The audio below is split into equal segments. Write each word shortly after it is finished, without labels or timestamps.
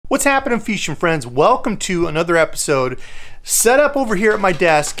What's happening, fishing friends? Welcome to another episode. Set up over here at my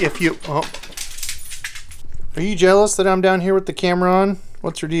desk. If you, are you jealous that I'm down here with the camera on?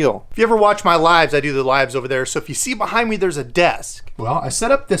 What's your deal? If you ever watch my lives, I do the lives over there. So if you see behind me, there's a desk. Well, I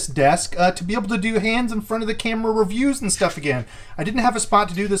set up this desk to be able to do hands in front of the camera reviews and stuff again. I didn't have a spot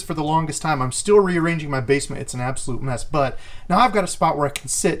to do this for the longest time. I'm still rearranging my basement. It's an absolute mess, but now I've got a spot where I can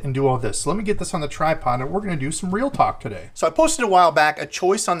sit and do all this. So let me get this on the tripod and we're gonna do some real talk today. So I posted a while back a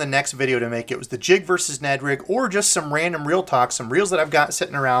choice on the next video to make. It was the jig versus Ned rig or just some random real talk, some reels that I've got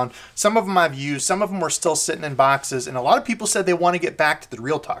sitting around. Some of them I've used, some of them were still sitting in boxes, and a lot of people said they want to get back to the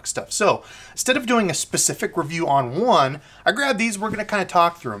real talk stuff. So instead of doing a specific review on one, I grabbed these. We're going to kind of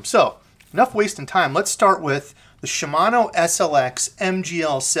talk through them. So enough wasting time. Let's start with the Shimano SLX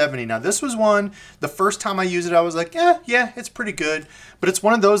MGL 70. Now this was one, the first time I used it, I was like, yeah, it's pretty good. But it's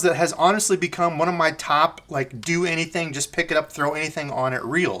one of those that has honestly become one of my top, like, do anything, just pick it up, throw anything on it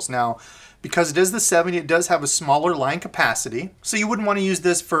reels. Now, because it is the 70, it does have a smaller line capacity. So you wouldn't want to use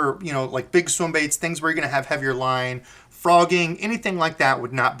this for, you know, like big swim baits, things where you're going to have heavier line, frogging, anything like that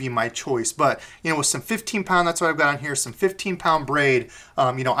would not be my choice. But, you know, with some 15-pound, that's what I've got on here, some 15-pound braid,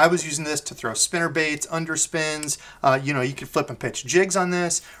 you know, I was using this to throw spinner baits, underspins, you know, you could flip and pitch jigs on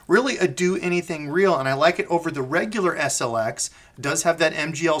this. Really a do anything reel, and I like it over the regular SLX. It does have that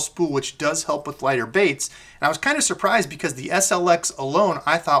MGL spool, which does help with lighter baits. And I was kind of surprised because the SLX alone,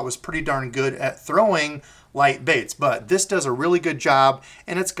 I thought was pretty darn good at throwing light baits, but this does a really good job,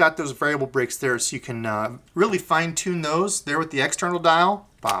 and it's got those variable brakes there, so you can really fine-tune those there with the external dial.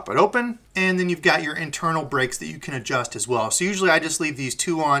 Pop it open, and then you've got your internal brakes that you can adjust as well. So usually I just leave these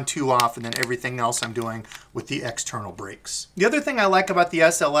 2 on, 2 off, and then everything else I'm doing with the external brakes. The other thing I like about the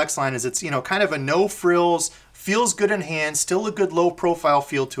SLX line is it's, you know, kind of a no frills, feels good in hand, still a good low profile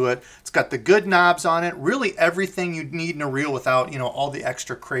feel to it. It's got the good knobs on it, really everything you'd need in a reel without, you know, all the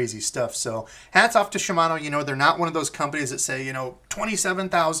extra crazy stuff. So hats off to Shimano. You know, they're not one of those companies that say, you know,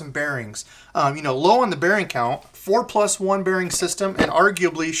 27,000 bearings. You know, low on the bearing count, 4+1 bearing system, and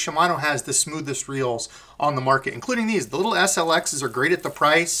arguably Shimano has the smoothest reels on the market, including these. The little SLXs are great at the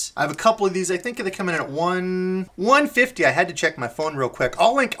price. I have a couple of these. I think they come in at $150. I had to check my phone real quick.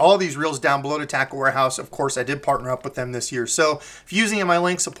 I'll link all these reels down below to Tackle Warehouse. Of course, I did partner up with them this year. So if you're using my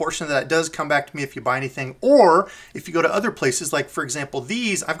links, a portion of that does come back to me if you buy anything. Or if you go to other places, like for example,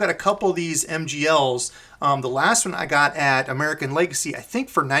 these, I've got a couple of these MGLs. The last one I got at American Legacy, I think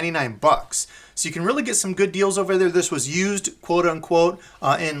for 99 bucks. So you can really get some good deals over there. This was used, quote unquote,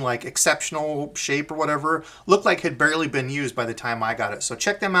 in like exceptional shape or whatever. Looked like it had barely been used by the time I got it. So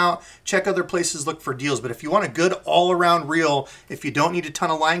check them out, check other places, look for deals. But if you want a good all-around reel, if you don't need a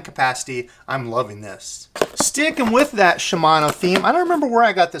ton of line capacity, I'm loving this. Sticking with that Shimano theme, I don't remember where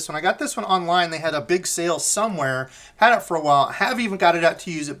I got this one. I got this one online. They had a big sale somewhere. Had it for a while. I haven't even got it out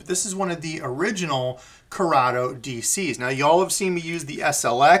to use it, but this is one of the original Corrado DCs. Now, y'all have seen me use the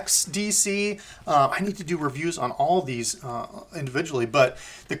SLX DC. I need to do reviews on all these individually, but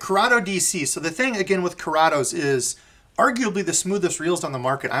the Corrado DC. So the thing, again, with Corrados is arguably the smoothest reels on the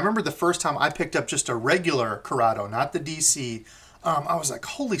market. I remember the first time I picked up just a regular Corrado, not the DC. I was like,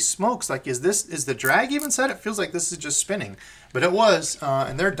 holy smokes, like, is the drag even set? It feels like this is just spinning. But it was,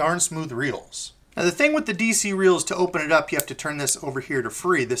 and they're darn smooth reels. Now the thing with the DC reels, to open it up, you have to turn this over here to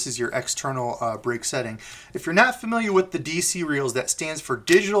free. This is your external brake setting. If you're not familiar with the DC reels, that stands for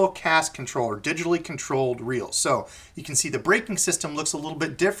digital cast control, or digitally controlled reels. So you can see the braking system looks a little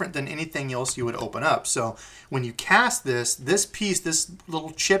bit different than anything else you would open up. So when you cast this piece, this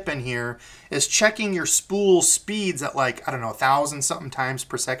little chip in here, is checking your spool speeds at, like, I don't know, 1,000 something times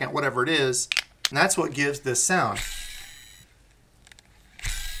per second, whatever it is. And that's what gives this sound.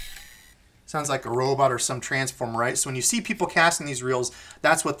 Sounds like a robot or some transformer, right? So when you see people casting these reels,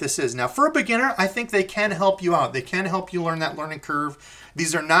 that's what this is. Now for a beginner, I think they can help you out. They can help you learn that learning curve.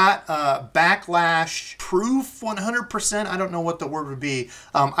 These are not backlash proof 100%. I don't know what the word would be.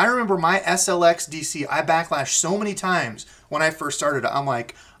 I remember my SLX DC, I backlashed so many times when I first started. I'm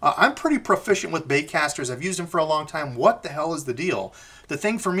like, I'm pretty proficient with baitcasters. I've used them for a long time. What the hell is the deal? The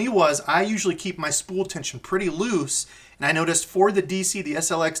thing for me was I usually keep my spool tension pretty loose, and I noticed for the DC, the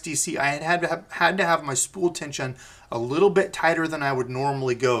SLX DC, I had to have my spool tension a little bit tighter than I would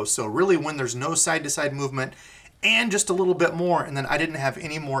normally go. So really when there's no side-to-side movement, and just a little bit more, and then I didn't have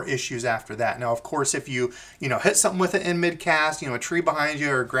any more issues after that. Now, of course, if you hit something with it in mid-cast, a tree behind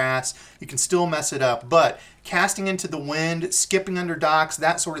you or grass, you can still mess it up. But casting into the wind, skipping under docks,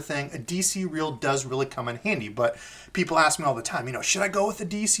 that sort of thing, a DC reel does really come in handy. But people ask me all the time, should I go with a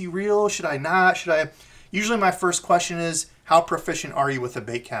DC reel? Should I not? Should I? Usually my first question is, how proficient are you with a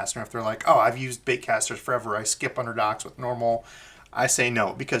baitcaster? If they're like, oh, I've used baitcasters forever, I skip under docks with normal, I say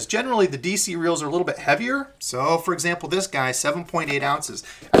no, because generally the DC reels are a little bit heavier. So for example, this guy, 7.8 ounces.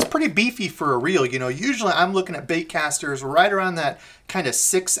 That's pretty beefy for a reel. You know, usually I'm looking at Baitcasters right around that kind of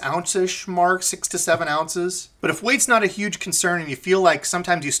 6 ounce-ish mark, 6 to 7 ounces. But if weight's not a huge concern and you feel like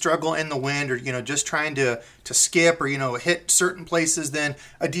sometimes you struggle in the wind or, you know, just trying to skip or, you know, hit certain places, then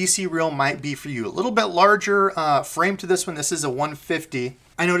a DC reel might be for you. A little bit larger frame to this one. This is a 150.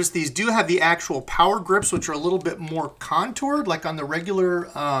 I noticed these do have the actual power grips, which are a little bit more contoured, like on the regular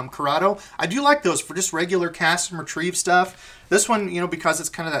Corrado. I do like those for just regular cast and retrieve stuff. This one, you know, because it's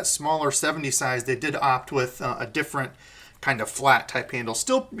kind of that smaller 70 size, they did opt with a different kind of flat type handle.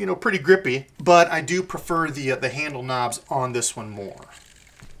 Still, you know, pretty grippy, but I do prefer the handle knobs on this one more.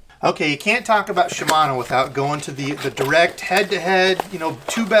 Okay, you can't talk about Shimano without going to the direct head-to-head, you know,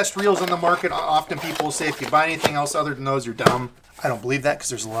 2 best reels on the market. Often people say if you buy anything else other than those, you're dumb. I don't believe that because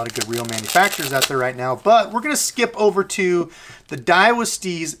there's a lot of good reel manufacturers out there right now. But we're going to skip over to the Daiwa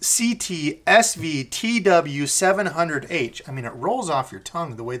Steez CT SV TW700H. I mean, it rolls off your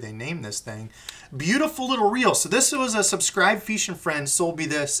tongue the way they name this thing. Beautiful little reel. So this was a subscribed fishing friend sold me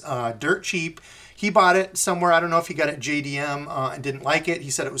this dirt cheap. He bought it somewhere. I don't know if he got it at JDM and didn't like it. He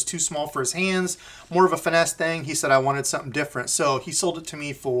said it was too small for his hands, more of a finesse thing. He said I wanted something different. So he sold it to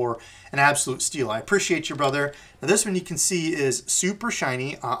me for an absolute steal. I appreciate you, brother. Now this one you can see is super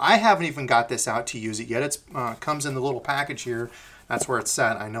shiny. I haven't even got this out to use it yet. It comes in the little package here. That's where it's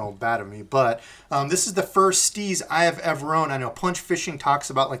at. I know, bad of me. But this is the first Steez I have ever owned. I know Punch Fishing talks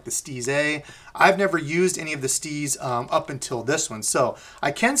about like the Steez A. I've never used any of the Steez up until this one. So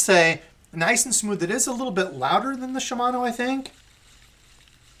I can say nice and smooth. It is a little bit louder than the Shimano, I think.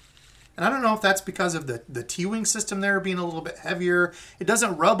 And I don't know if that's because of the T-wing system there being a little bit heavier. It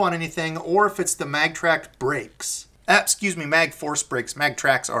doesn't rub on anything, or if it's the MagTrack brakes. Excuse me, Mag Force brakes.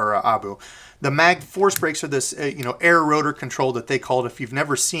 MagTracks are Abu. The Mag Force brakes are this, you know, air rotor control that they call it. If you've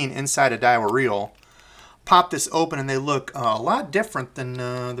never seen inside a Daiwa reel, pop this open and they look a lot different than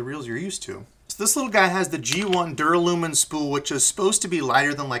the reels you're used to. So this little guy has the G1 Duralumin spool, which is supposed to be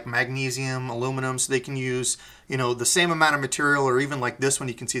lighter than like magnesium, aluminum, so they can use, you know, the same amount of material, or even like this one,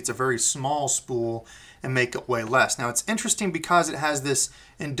 you can see it's a very small spool and make it weigh less. Now it's interesting because it has this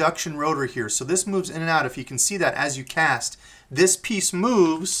induction rotor here. So this moves in and out. If you can see that as you cast, this piece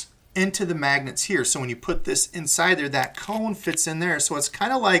moves into the magnets here. So when you put this inside there, that cone fits in there. So it's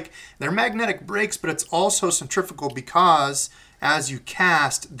kind of like they're magnetic brakes, but it's also centrifugal because as you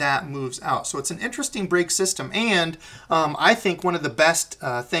cast, that moves out. So it's an interesting brake system. And I think one of the best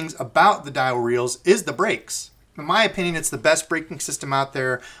things about the Daiwa reels is the brakes. In my opinion, it's the best braking system out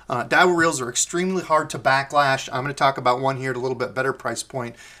there. Daiwa reels are extremely hard to backlash. I'm going to talk about one here at a little bit better price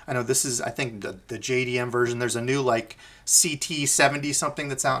point. I know this is, I think, the JDM version. There's a new like CT 70 something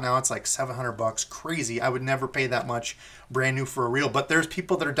that's out now. It's like 700 bucks. Crazy. I would never pay that much brand new for a reel. But there's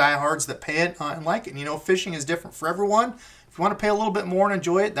people that are diehards that pay it and like it. And, you know, fishing is different for everyone. If you want to pay a little bit more and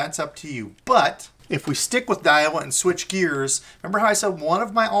enjoy it, that's up to you. But if we stick with Daiwa and switch gears, remember how I said one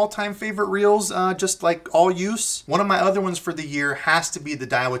of my all-time favorite reels, just like all use? One of my other ones for the year has to be the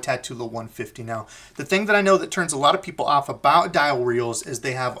Daiwa Tatula 150. Now, the thing that I know that turns a lot of people off about Daiwa reels is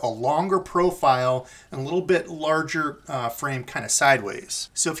they have a longer profile and a little bit larger frame kind of sideways.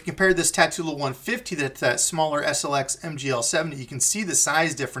 So if you compare this Tatula 150 to that smaller SLX MGL 70, you can see the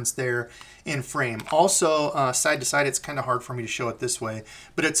size difference there in frame. Also, side to side, it's kind of hard for me to show it this way,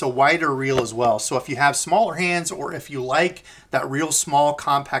 but it's a wider reel as well. So if you have smaller hands, or if you like that real small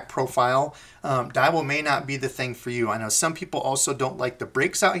compact profile, Daiwa may not be the thing for you. I know some people also don't like the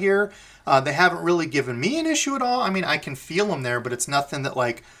brakes out here. They haven't really given me an issue at all. I mean, I can feel them there, but it's nothing that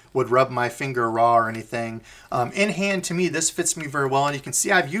like would rub my finger raw or anything. In hand, to me, this fits me very well, and you can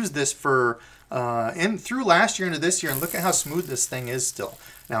see I've used this for through last year into this year, and look at how smooth this thing is still.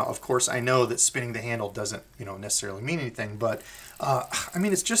 Now, of course, I know that spinning the handle doesn't, you know, necessarily mean anything, but I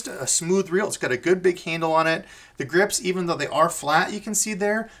mean, it's just a smooth reel. It's got a good big handle on it. The grips, even though they are flat, you can see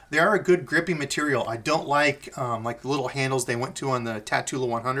there, they are a good grippy material. I don't like the little handles they went to on the Tatula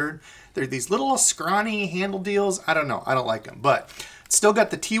 100. They're these little scrawny handle deals. I don't know. I don't like them, but it's still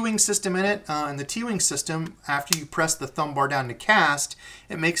got the T-wing system in it. And the T-wing system, after you press the thumb bar down to cast,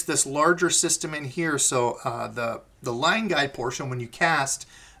 it makes this larger system in here. So the line guide portion, when you cast,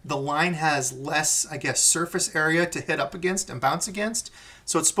 the line has less, I guess, surface area to hit up against and bounce against.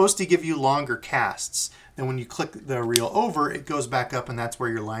 So it's supposed to give you longer casts. Then when you click the reel over, it goes back up, and that's where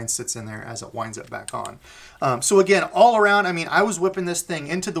your line sits in there as it winds it back on. So again, all around, I mean, I was whipping this thing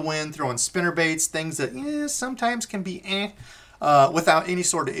into the wind, throwing spinner baits, things that sometimes can be without any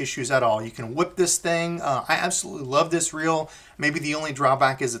sort of issues at all. You can whip this thing. I absolutely love this reel. Maybe the only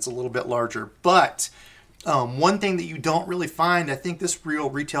drawback is it's a little bit larger, but One thing that you don't really find, I think this reel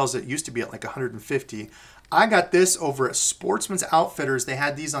retails, it used to be at like 150. I got this over at Sportsman's Outfitters. They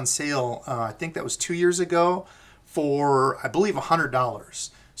had these on sale, I think that was 2 years ago, for I believe $100.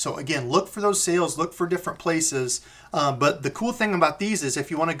 So again, look for those sales, look for different places. But the cool thing about these is if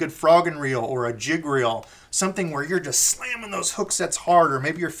you want a good frogging reel or a jig reel, something where you're just slamming those hook sets hard, or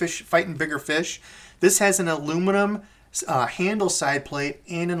maybe you're fighting bigger fish, this has an aluminum handle side plate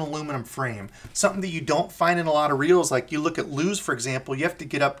and an aluminum frame. Something that you don't find in a lot of reels. Like you look at Lew's, for example, you have to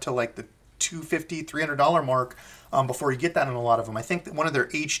get up to like the $250, $300 mark before you get that in a lot of them. I think that one of their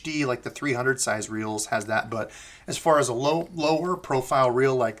HD, like the 300 size reels, has that. But as far as a lower profile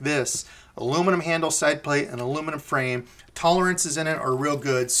reel like this, aluminum handle side plate and aluminum frame, tolerances in it are real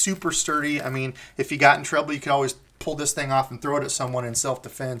good, super sturdy. I mean, if you got in trouble, you could always pull this thing off and throw it at someone in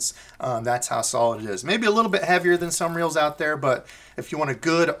self-defense. That's how solid it is. Maybe a little bit heavier than some reels out there, but if you want a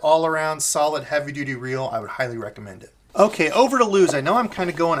good all-around solid heavy-duty reel, I would highly recommend it. Okay, over to Lew's. I know I'm kind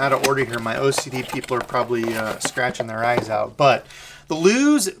of going out of order here. My OCD people are probably scratching their eyes out, but the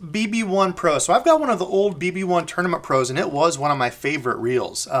Lew's BB1 Pro. So I've got one of the old BB1 Tournament Pros, and it was one of my favorite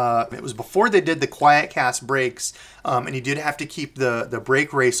reels. It was before they did the quiet cast brakes, and you did have to keep the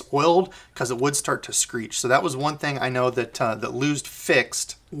brake race oiled because it would start to screech. So that was one thing I know that that Lew's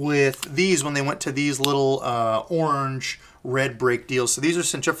fixed with these when they went to these little orange red brake deals. So these are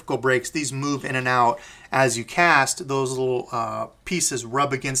centrifugal brakes. These move in and out as you cast. Those little pieces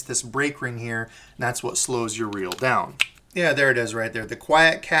rub against this brake ring here, and that's what slows your reel down. Yeah, there it is right there. The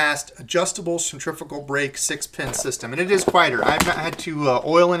quiet cast adjustable centrifugal brake 6-pin system. And it is quieter. I've not had to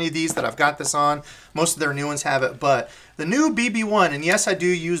oil any of these that I've got this on. Most of their new ones have it. But the new BB1, and yes, I do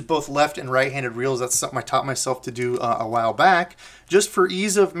use both left and right-handed reels. That's something I taught myself to do a while back. Just for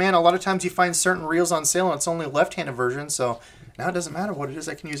ease of, man, a lot of times you find certain reels on sale and it's only a left-handed version. So now it doesn't matter what it is,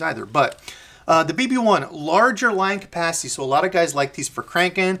 I can use either. But the BB1, larger line capacity, so a lot of guys like these for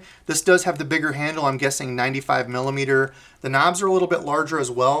cranking. This does have the bigger handle, I'm guessing 95 millimeter. The knobs are a little bit larger as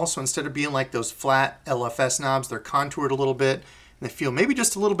well, so instead of being like those flat LFS knobs, they're contoured a little bit, and they feel maybe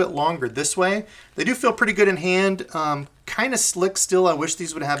just a little bit longer this way. They do feel pretty good in hand, kind of slick still. I wish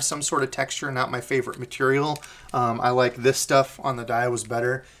these would have some sort of texture, not my favorite material. I like this stuff on the Daiwas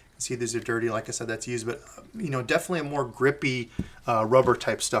better. See, these are dirty, like I said, that's used, but you know, definitely a more grippy rubber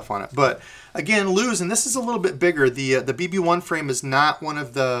type stuff on it. But again, Lew's, and this is a little bit bigger. The BB1 frame is not one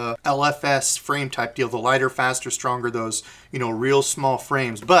of the LFS frame type deal, the lighter, faster, stronger, those, you know, real small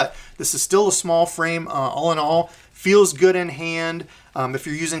frames. But this is still a small frame. All in all, feels good in hand. If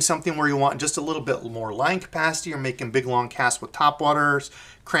you're using something where you want just a little bit more line capacity, or making big long casts with topwaters,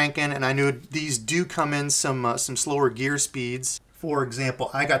 cranking, and I know these do come in some slower gear speeds. For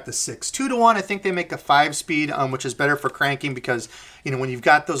example, I got the 6 2-to-1. I think they make a 5-speed, which is better for cranking because, you know, when you've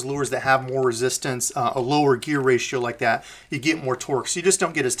got those lures that have more resistance, a lower gear ratio like that, you get more torque. So you just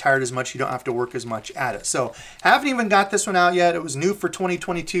don't get as tired as much. You don't have to work as much at it. So haven't even got this one out yet. It was new for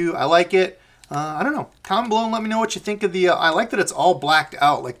 2022. I like it. I don't know. Comment below and let me know what you think of the. I like that it's all blacked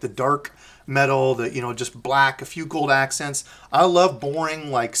out, like the dark metal, the, you know, just black, a few gold accents. I love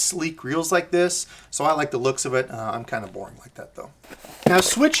boring, like sleek reels like this, so I like the looks of it. I'm kind of boring like that though. Now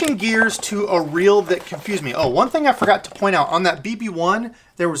switching gears to a reel that confused me. Oh, one thing I forgot to point out, on that BB1,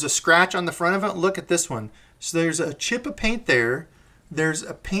 there was a scratch on the front of it. Look at this one. So there's a chip of paint there. There's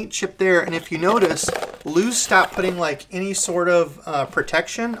a paint chip there, and if you notice, Lew's stopped putting like any sort of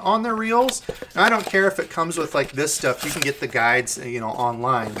protection on their reels. Now, I don't care if it comes with like this stuff. You can get the guides, you know,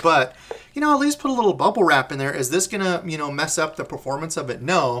 online, but you know, at least put a little bubble wrap in there. Is this gonna, you know, mess up the performance of it?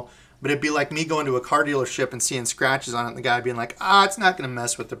 No, but it'd be like me going to a car dealership and seeing scratches on it and the guy being like, it's not gonna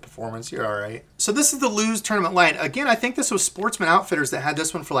mess with the performance, you're all right. So this is the Lew's Tournament Light. Again, I think this was Sportsman Outfitters that had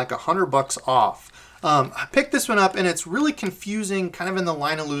this one for like $100 off. I picked this one up and it's really confusing, kind of in the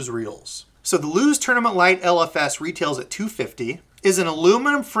line of Lew's reels. So the Lew's Tournament Light LFS retails at $250, is an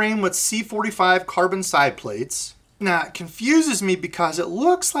aluminum frame with C45 carbon side plates. Now it confuses me because it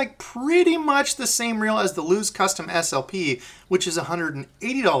looks like pretty much the same reel as the Lew's Custom SLP, which is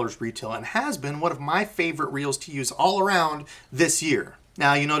 $180 retail and has been one of my favorite reels to use all around this year.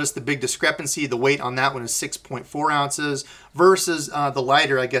 Now you notice the big discrepancy. The weight on that one is 6.4 ounces versus the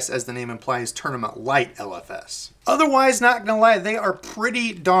lighter, I guess as the name implies, Tournament Light LFS. Otherwise, not gonna lie, they are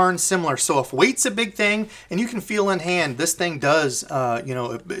pretty darn similar. So if weight's a big thing, and you can feel in hand, this thing does, you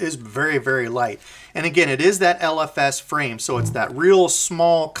know, it is very, very light. And again, it is that LFS frame, so it's that real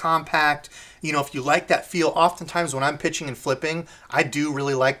small, compact, You know, if you like that feel, oftentimes when I'm pitching and flipping, I do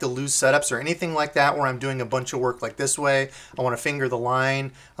really like the loose setups or anything like that where I'm doing a bunch of work like this way. I want to finger the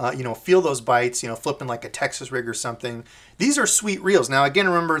line, you know, feel those bites, you know, flipping like a Texas rig or something. These are sweet reels. Now, again,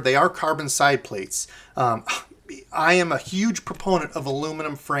 remember, they are carbon side plates. I am a huge proponent of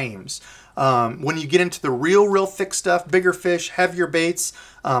aluminum frames. When you get into the real thick stuff, bigger fish, heavier baits,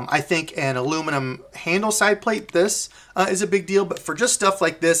 I think an aluminum handle side plate, this is a big deal. But for just stuff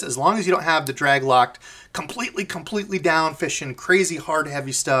like this, as long as you don't have the drag locked completely down fishing, crazy hard,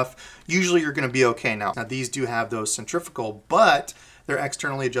 heavy stuff, usually you're going to be okay. Now, these do have those centrifugal, but they're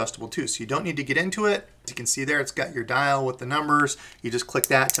externally adjustable too, so you don't need to get into it. As you can see there, it's got your dial with the numbers. You just click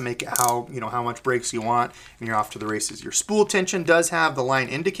that to make it how much brakes you want, and you're off to the races. Your spool tension does have the line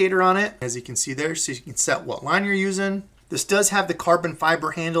indicator on it, as you can see there, so you can set what line you're using. This does have the carbon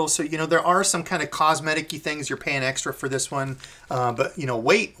fiber handle, so you know there are some kind of cosmetic-y things you're paying extra for this one, but you know,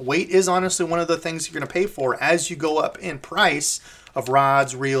 weight is honestly one of the things you're going to pay for as you go up in price of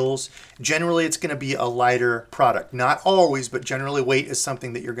rods, reels. Generally, it's going to be a lighter product. Not always, but generally weight is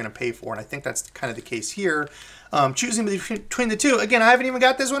something that you're going to pay for, and I think that's kind of the case here. Choosing between the two, again, I haven't even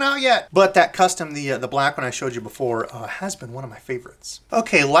got this one out yet, but that custom, the black one I showed you before, has been one of my favorites.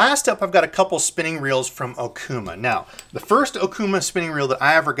 Okay, last up, I've got a couple spinning reels from Okuma. Now, the first Okuma spinning reel that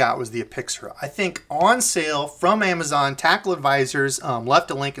I ever got was the Apixera. I think on sale from Amazon. Tackle Advisors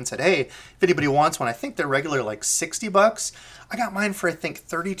left a link and said, hey, if anybody wants one, I think they're regular like 60 bucks. I got mine for, I think,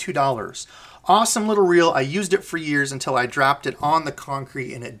 $32. Awesome little reel. I used it for years until I dropped it on the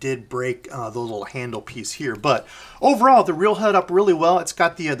concrete and it did break the little handle piece here. But overall, the reel held up really well. It's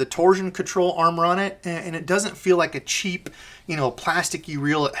got the torsion control armor on it, and it doesn't feel like a cheap, you know, plasticky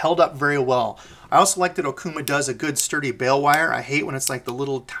reel. It held up very well. I also like that Okuma does a good sturdy bail wire. I hate when it's like the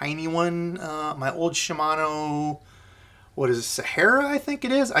little tiny one. My old Shimano, what is it, Sahara, I think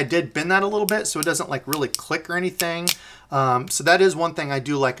it is. I did bend that a little bit so it doesn't like really click or anything. So that is one thing I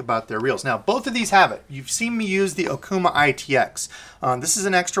do like about their reels. Now, both of these have it. You've seen me use the Okuma ITX. This is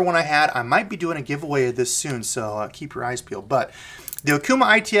an extra one I had. I might be doing a giveaway of this soon, so keep your eyes peeled. But the Okuma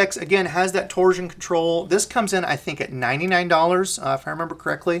ITX, again, has that torsion control. This comes in, I think, at $99, if I remember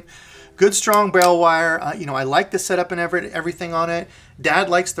correctly. Good strong barrel wire. You know, I like the setup and everything on it. Dad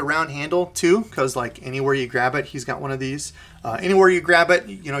likes the round handle too, because like anywhere you grab it, he's got one of these. Anywhere you grab it,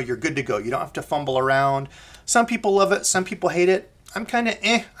 you know, you're good to go. You don't have to fumble around. Some people love it, some people hate it. I'm kind of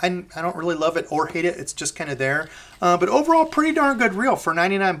I don't really love it or hate it. It's just kind of there. But overall, pretty darn good reel for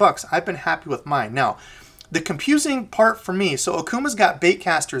 99 bucks. I've been happy with mine. Now, the confusing part for me, so Okuma's got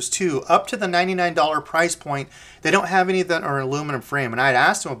Baitcasters too, up to the $99 price point. They don't have any that are aluminum frame, and I had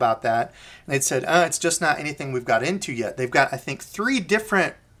asked them about that, and they'd said, it's just not anything we've got into yet. They've got, I think, 3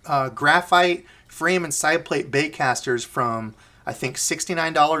 different graphite frame and side plate Baitcasters from, I think,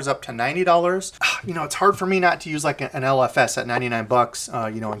 $69 up to $90. You know, it's hard for me not to use like an LFS at 99 bucks,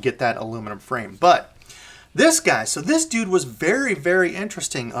 you know, and get that aluminum frame. But this guy, so this dude was very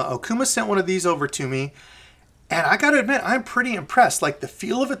interesting. Okuma sent one of these over to me, and I gotta admit, I'm pretty impressed. Like the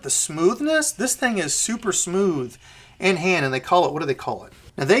feel of it, the smoothness, this thing is super smooth in hand, and they call it, what do they call it?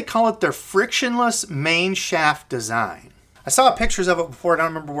 Now they call it their frictionless main shaft design. I saw pictures of it before, I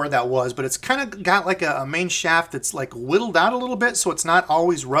don't remember where that was, but it's kind of got like a main shaft that's like whittled out a little bit, so it's not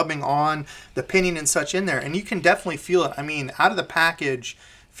always rubbing on the pinion and such in there, and you can definitely feel it. I mean, out of the package,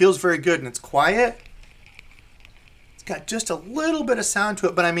 feels very good, and it's quiet. It's got just a little bit of sound to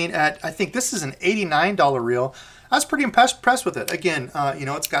it, but I mean, I think this is an $89 reel. I was pretty impressed with it. Again, you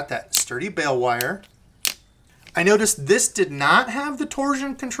know, it's got that sturdy bail wire. I noticed this did not have the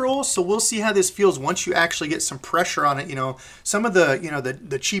torsion control, so we'll see how this feels once you actually get some pressure on it. You know, some of the, you know,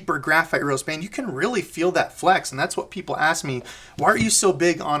 the cheaper graphite reels, man, you can really feel that flex, and that's what people ask me, why are you so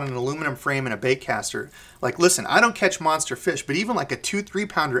big on an aluminum frame and a baitcaster? Like, listen, I don't catch monster fish, but even like a 2-3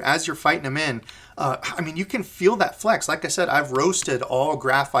 pounder as you're fighting them in, I mean, you can feel that flex. Like I said, I've roasted all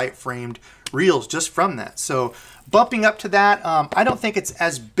graphite framed reels just from that. So bumping up to that, I don't think it's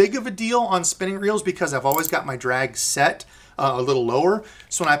as big of a deal on spinning reels because I've always got my drag set a little lower.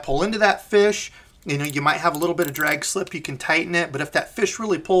 So when I pull into that fish, you know, you might have a little bit of drag slip, you can tighten it, but if that fish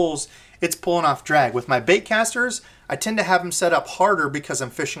really pulls, it's pulling off drag. With my bait casters, I tend to have them set up harder because I'm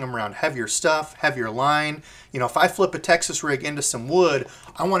fishing them around heavier stuff, heavier line. You know, if I flip a Texas rig into some wood,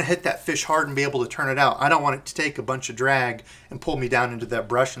 I want to hit that fish hard and be able to turn it out. I don't want it to take a bunch of drag and pull me down into that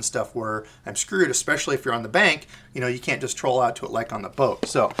brush and stuff where I'm screwed, especially if you're on the bank. You know, you can't just troll out to it like on the boat.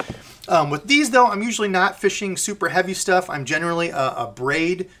 So with these though, I'm usually not fishing super heavy stuff. I'm generally a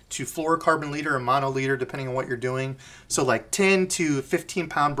braid to fluorocarbon leader or mono leader, depending on what you're doing. So like 10 to 15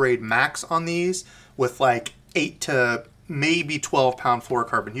 pound braid max on these with like 8 to maybe 12-pound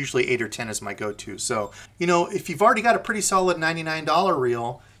fluorocarbon. Usually 8 or 10 is my go-to. So, you know, if you've already got a pretty solid $99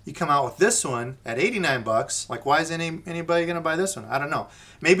 reel, you come out with this one at 89 bucks. Like, why is anybody gonna buy this one? I don't know.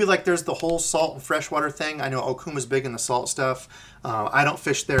 Maybe like there's the whole salt and freshwater thing. I know Okuma's big in the salt stuff. I don't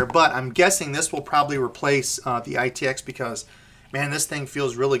fish there, but I'm guessing this will probably replace the ITX because, man, this thing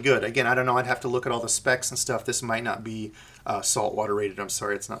feels really good. Again, I don't know. I'd have to look at all the specs and stuff. This might not be saltwater rated. I'm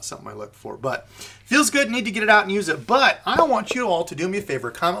sorry, it's not something I look for, but feels good. Need to get it out and use it. But I want you all to do me a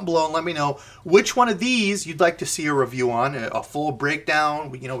favor. Comment below and let me know which one of these you'd like to see a review on, a full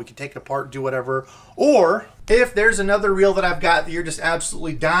breakdown. You know, we can take it apart, do whatever. Or if there's another reel that I've got that you're just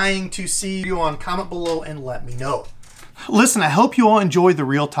absolutely dying to see you on, comment below and let me know. Listen, I hope you all enjoy the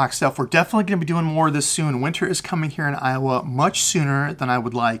Reel Talk stuff. We're definitely going to be doing more of this soon. Winter is coming here in Iowa much sooner than I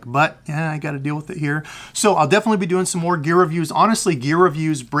would like, but yeah, I got to deal with it here. So I'll definitely be doing some more gear reviews. Honestly, gear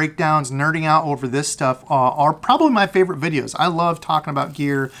reviews, breakdowns, nerding out over this stuff are probably my favorite videos. I love talking about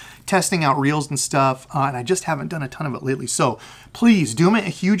gear, testing out reels and stuff, and I just haven't done a ton of it lately. So please do me a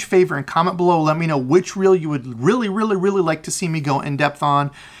huge favor and comment below. Let me know which reel you would really like to see me go in depth on.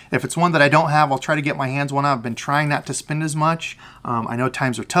 If it's one that I don't have, I'll try to get my hands on. I've been trying not to spend as much. I know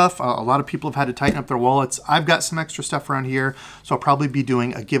times are tough. A lot of people have had to tighten up their wallets. I've got some extra stuff around here, so I'll probably be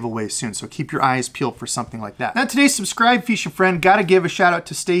doing a giveaway soon. So keep your eyes peeled for something like that. Now today's subscribe fishing friend, gotta give a shout out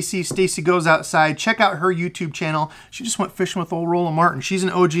to Stacy. Stacy Goes Outside. Check out her YouTube channel. She just went fishing with old Roland Martin. She's an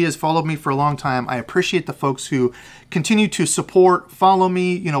OG, has followed me for a long time. I appreciate the folks who continue to support, follow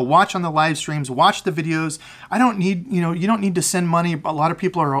me, you know, watch on the live streams, watch the videos. I don't need, you know, you don't need to send money. A lot of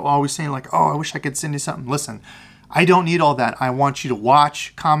people are always saying like, oh, I wish I could send you something. Listen, I don't need all that. I want you to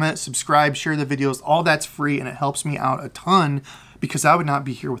watch, comment, subscribe, share the videos. All that's free and it helps me out a ton because I would not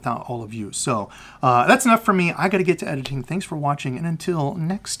be here without all of you. So that's enough for me. I got to get to editing. Thanks for watching and until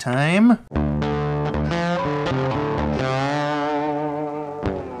next time.